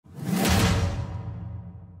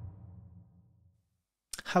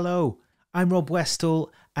Hello, I'm Rob Westall,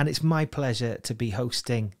 and it's my pleasure to be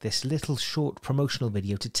hosting this little short promotional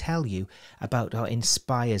video to tell you about our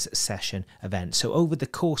Inspires session event. So over the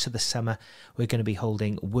course of the summer, we're going to be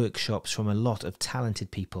holding workshops from a lot of talented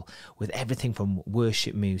people with everything from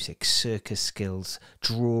worship music, circus skills,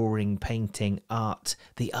 drawing, painting, art,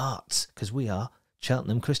 the arts, because we are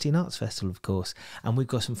Cheltenham Christian Arts Festival, of course, and we've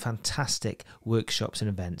got some fantastic workshops and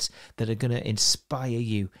events that are going to inspire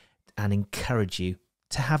you and encourage you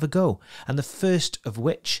to have a go. And the first of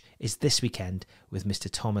which is this weekend with Mr.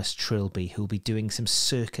 Thomas Trilby, who will be doing some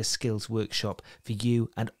circus skills workshop for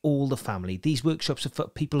you and all the family. These workshops are for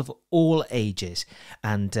people of all ages,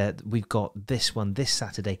 and we've got this one this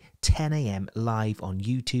Saturday, 10 AM live on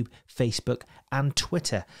YouTube, Facebook and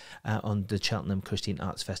Twitter on the Cheltenham Christian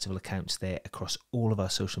Arts Festival accounts there across all of our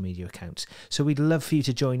social media accounts. So we'd love for you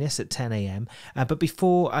to join us at 10 AM. But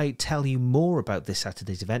before I tell you more about this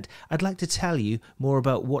Saturday's event, I'd like to tell you more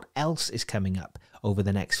about what else is coming up over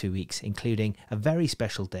the next few weeks, including a very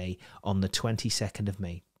special day on the 22nd of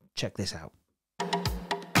May. Check this out.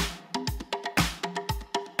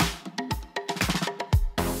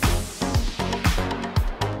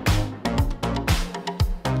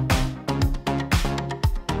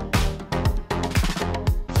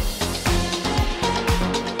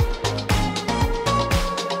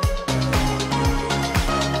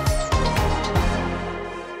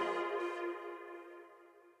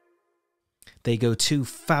 There you go, two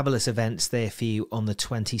fabulous events there for you on the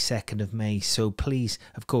 22nd of May. So please,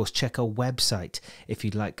 of course, check our website if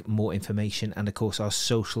you'd like more information, and of course our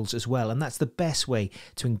socials as well. And that's the best way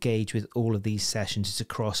to engage with all of these sessions is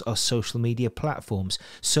across our social media platforms.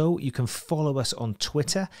 So you can follow us on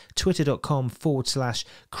Twitter,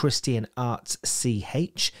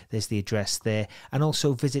 twitter.com/ChristianArtsCH. There's the address there. And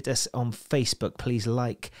also visit us on Facebook. Please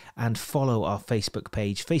like and follow our Facebook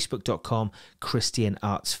page,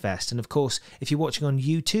 facebook.com/ChristianArtsFest. And of course, if you're watching on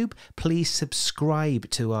YouTube, please subscribe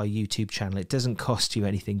to our YouTube channel. It doesn't cost you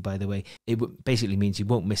anything, by the way. It basically means you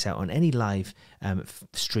won't miss out on any live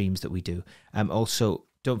streams that we do. Also,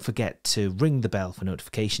 don't forget to ring the bell for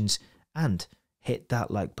notifications and hit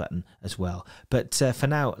that like button as well. But for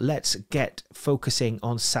now, let's get focusing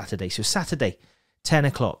on Saturday. So Saturday, 10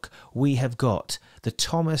 o'clock, we have got the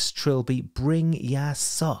Thomas Trilby Bring Ya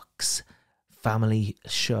Socks family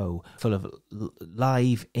show full of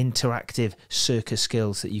live interactive circus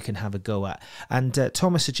skills that you can have a go at. And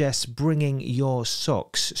Thomas suggests bringing your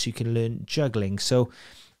socks so you can learn juggling. So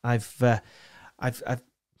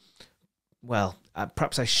well,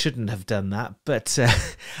 perhaps I shouldn't have done that, but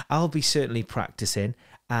I'll be certainly practicing,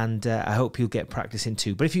 and I hope you'll get practicing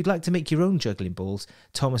too. But if you'd like to make your own juggling balls,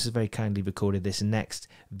 Thomas has very kindly recorded this next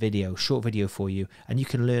video, short video for you, and you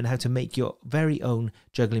can learn how to make your very own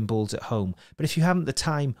juggling balls at home. But if you haven't the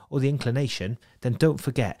time or the inclination, then don't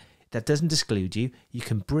forget, that doesn't exclude you. You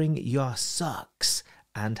can bring your socks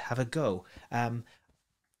and have a go.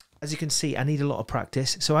 As you can see, I need a lot of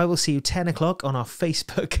practice, so I will see you 10 o'clock on our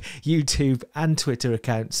Facebook, YouTube and Twitter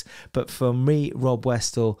accounts. But for me, Rob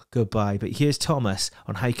Westall, goodbye. But here's Thomas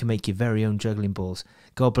on how you can make your very own juggling balls.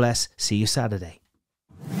 God bless. See you Saturday.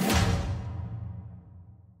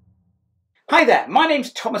 Hi there, my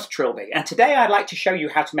name's Thomas Trilby, and today I'd like to show you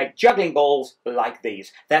how to make juggling balls like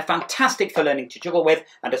these. They're fantastic for learning to juggle with,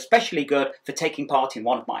 and especially good for taking part in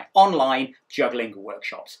one of my online juggling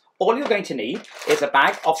workshops. All you're going to need is a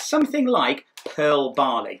bag of something like pearl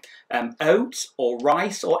barley. Oats or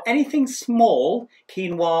rice or anything small,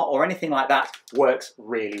 quinoa or anything like that works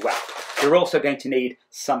really well. You're also going to need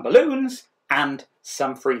some balloons and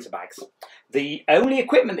some freezer bags. The only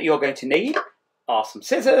equipment that you're going to need are some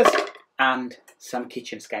scissors and some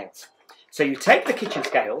kitchen scales. So you take the kitchen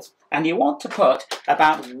scales and you want to put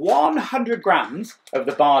about 100 grams of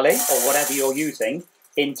the barley or whatever you're using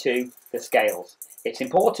into the scales. It's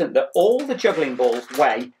important that all the juggling balls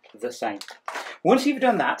weigh the same. Once you've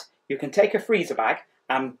done that, you can take a freezer bag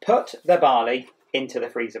and put the barley into the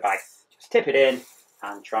freezer bag. Just tip it in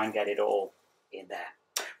and try and get it all in there.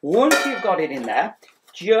 Once you've got it in there,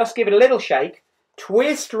 just give it a little shake,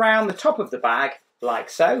 twist around the top of the bag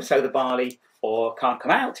like so, so the barley can't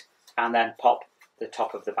come out, and then pop the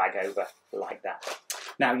top of the bag over like that.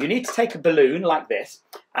 Now you need to take a balloon like this,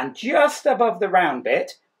 and just above the round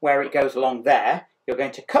bit where it goes along there, you're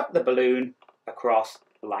going to cut the balloon across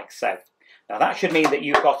like so. Now that should mean that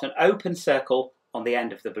you've got an open circle on the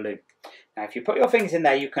end of the balloon. Now if you put your fingers in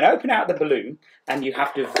there, you can open out the balloon, and you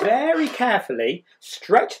have to very carefully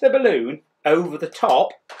stretch the balloon over the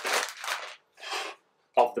top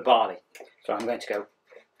of the barley. So I'm going to go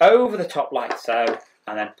over the top like so,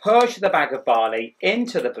 and then push the bag of barley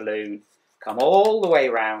into the balloon, come all the way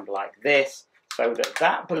around like this, so that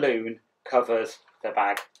that balloon covers the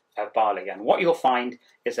bag of barley. And what you'll find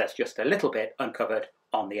is there's just a little bit uncovered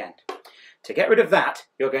on the end. To get rid of that,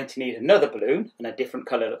 you're going to need another balloon, and a different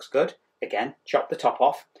colour looks good. Again, chop the top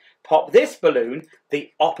off. Pop this balloon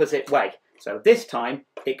the opposite way. So this time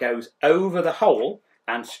it goes over the hole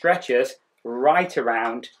and stretches right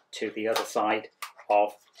around to the other side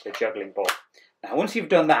of the juggling ball. Now once you've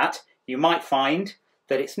done that, you might find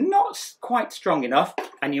that it's not quite strong enough,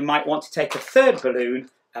 and you might want to take a third balloon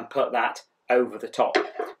and put that over the top.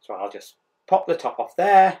 So I'll just pop the top off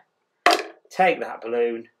there, take that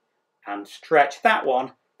balloon and stretch that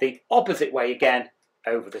one the opposite way again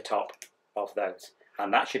over the top of those.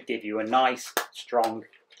 And that should give you a nice, strong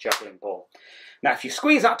juggling ball. Now, if you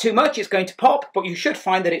squeeze that too much, it's going to pop, but you should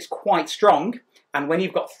find that it's quite strong. And when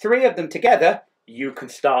you've got 3 of them together, you can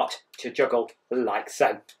start to juggle like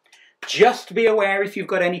so. Just be aware, if you've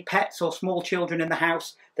got any pets or small children in the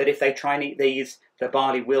house, that if they try and eat these, the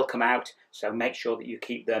barley will come out. So make sure that you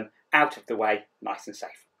keep them out of the way, nice and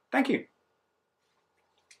safe. Thank you.